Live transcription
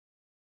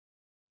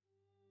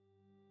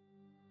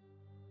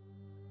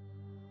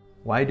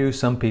Why do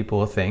some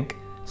people think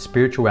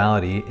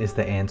spirituality is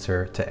the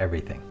answer to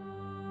everything?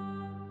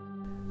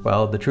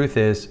 Well, the truth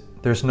is,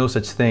 there's no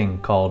such thing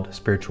called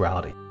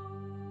spirituality.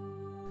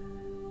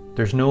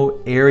 There's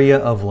no area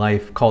of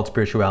life called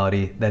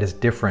spirituality that is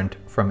different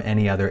from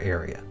any other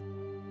area.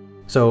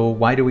 So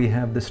why do we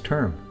have this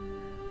term?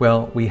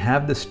 Well, we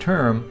have this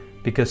term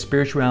because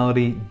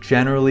spirituality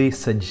generally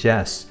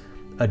suggests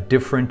a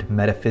different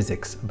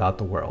metaphysics about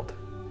the world.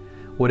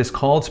 What is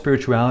called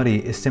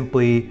spirituality is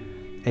simply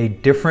a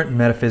different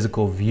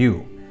metaphysical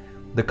view.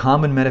 The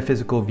common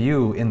metaphysical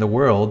view in the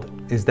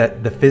world is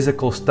that the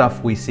physical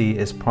stuff we see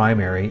is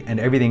primary and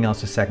everything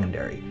else is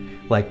secondary.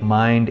 Like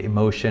mind,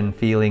 emotion,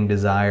 feeling,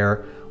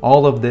 desire,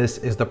 all of this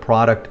is the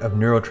product of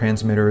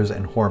neurotransmitters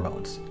and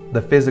hormones.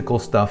 The physical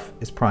stuff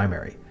is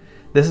primary.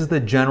 This is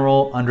the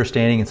general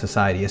understanding in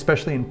society,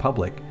 especially in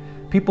public.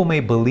 People may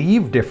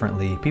believe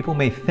differently, people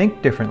may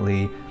think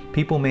differently,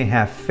 people may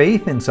have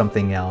faith in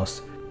something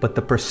else, but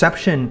the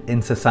perception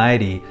in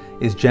society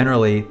is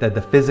generally that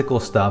the physical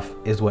stuff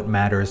is what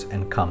matters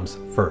and comes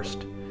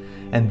first.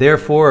 And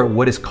therefore,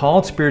 what is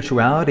called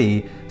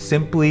spirituality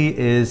simply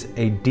is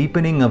a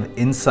deepening of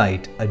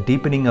insight, a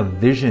deepening of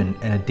vision,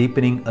 and a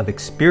deepening of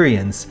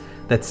experience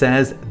that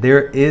says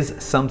there is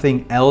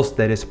something else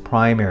that is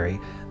primary.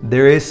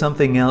 There is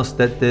something else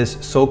that this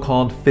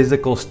so-called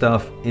physical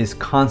stuff is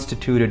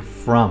constituted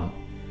from.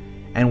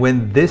 And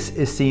when this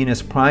is seen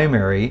as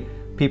primary,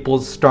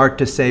 people start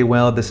to say,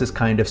 well, this is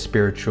kind of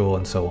spiritual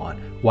and so on.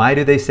 Why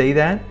do they say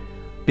that?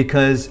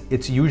 Because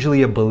it's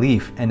usually a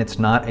belief and it's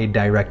not a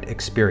direct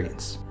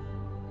experience.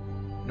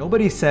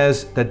 Nobody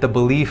says that the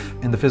belief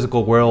in the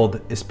physical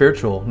world is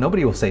spiritual.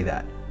 Nobody will say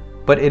that.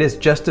 But it is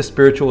just as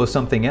spiritual as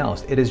something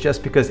else. It is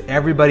just because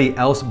everybody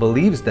else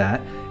believes that,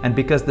 and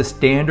because the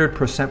standard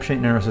perception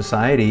in our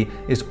society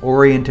is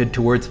oriented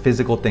towards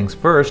physical things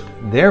first,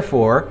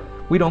 therefore,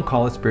 we don't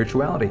call it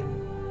spirituality.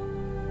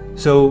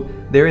 So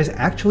there is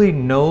actually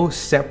no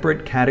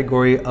separate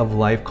category of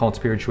life called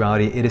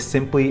spirituality. It is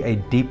simply a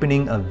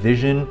deepening of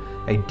vision,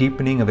 a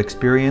deepening of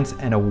experience,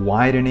 and a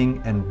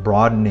widening and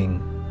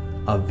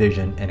broadening of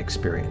vision and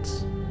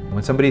experience.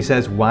 When somebody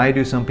says, why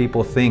do some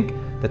people think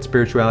that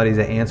spirituality is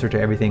the answer to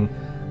everything?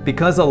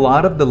 Because a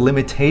lot of the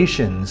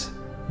limitations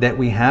that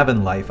we have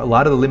in life, a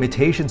lot of the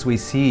limitations we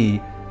see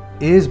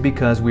is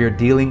because we are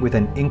dealing with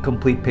an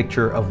incomplete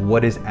picture of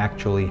what is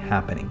actually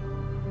happening.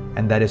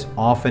 And that is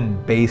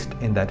often based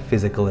in that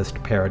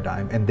physicalist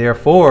paradigm. And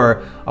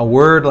therefore, a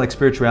word like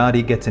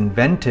spirituality gets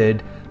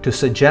invented to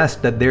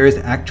suggest that there is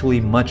actually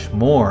much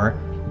more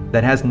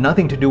that has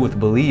nothing to do with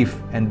belief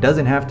and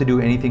doesn't have to do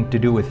anything to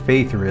do with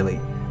faith, really.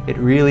 It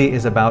really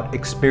is about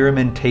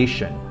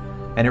experimentation.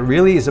 And it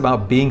really is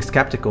about being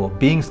skeptical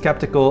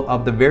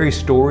of the very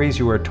stories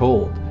you are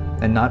told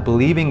and not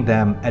believing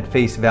them at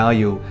face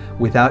value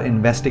without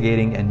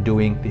investigating and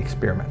doing the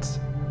experiments.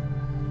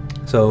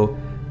 So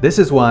this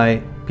is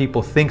why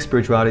people think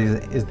spirituality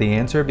is the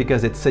answer,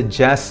 because it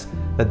suggests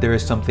that there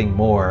is something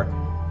more,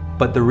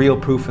 but the real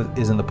proof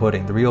is in the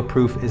pudding. The real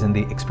proof is in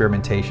the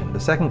experimentation. The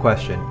second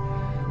question,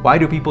 why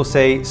do people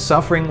say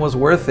suffering was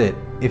worth it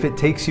if it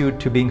takes you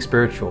to being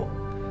spiritual?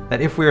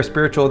 That if we are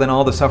spiritual, then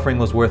all the suffering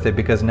was worth it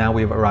because now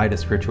we've arrived at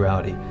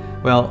spirituality.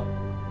 Well,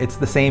 it's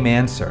the same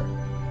answer.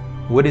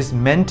 What is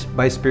meant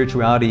by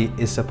spirituality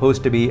is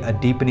supposed to be a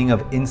deepening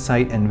of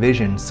insight and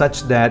vision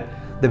such that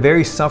the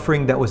very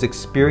suffering that was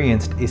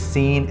experienced is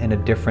seen in a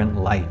different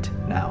light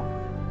now,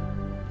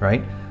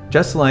 right?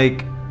 Just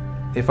like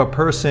if a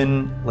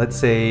person, let's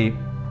say,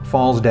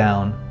 falls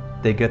down,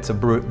 they get a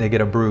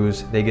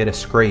bruise, they get a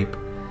scrape,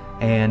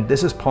 and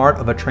this is part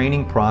of a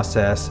training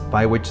process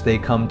by which they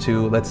come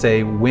to, let's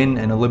say, win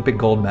an Olympic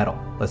gold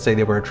medal. Let's say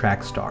they were a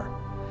track star.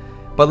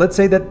 But let's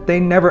say that they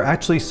never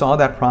actually saw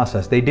that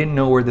process. They didn't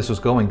know where this was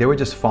going. They were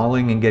just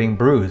falling and getting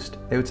bruised.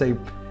 They would say,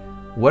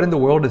 what in the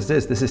world is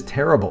this? This is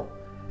terrible.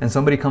 And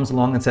somebody comes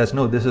along and says,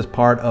 no, this is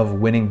part of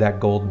winning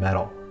that gold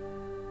medal.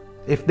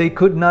 If they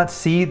could not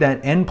see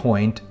that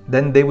endpoint,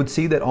 then they would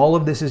see that all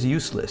of this is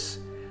useless.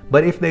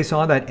 But if they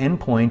saw that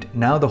endpoint,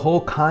 now the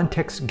whole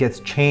context gets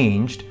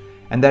changed,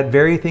 and that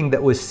very thing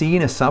that was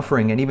seen as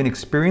suffering and even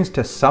experienced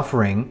as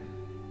suffering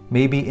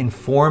may be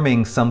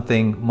informing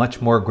something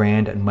much more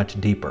grand and much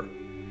deeper.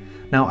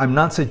 Now, I'm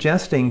not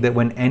suggesting that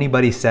when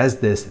anybody says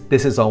this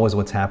is always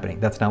what's happening.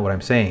 That's not what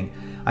I'm saying.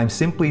 I'm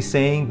simply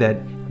saying that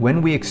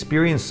when we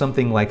experience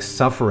something like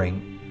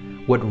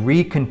suffering, what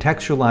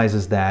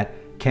recontextualizes that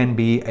can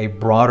be a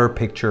broader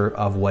picture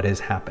of what is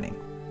happening.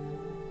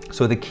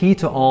 So the key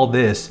to all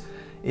this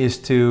is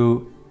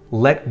to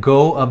let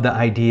go of the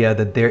idea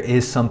that there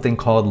is something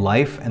called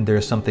life and there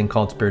is something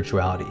called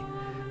spirituality.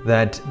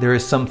 That there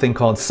is something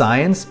called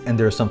science and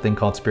there is something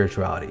called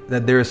spirituality.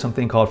 That there is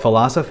something called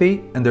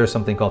philosophy and there is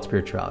something called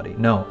spirituality.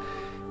 No,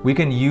 we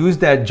can use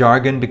that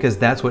jargon because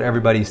that's what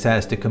everybody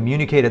says. To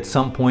communicate at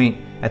some point,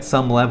 at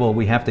some level,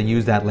 we have to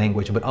use that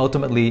language. But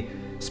ultimately,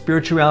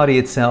 spirituality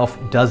itself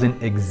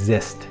doesn't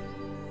exist.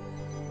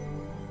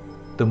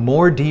 The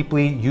more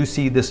deeply you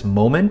see this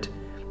moment,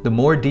 the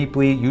more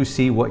deeply you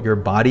see what your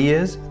body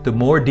is, the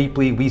more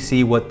deeply we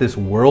see what this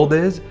world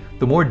is,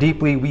 The more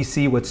deeply we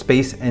see what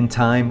space and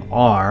time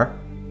are,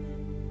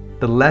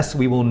 the less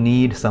we will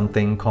need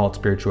something called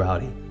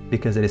spirituality,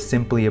 because it is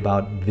simply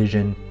about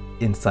vision,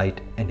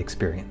 insight, and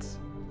experience.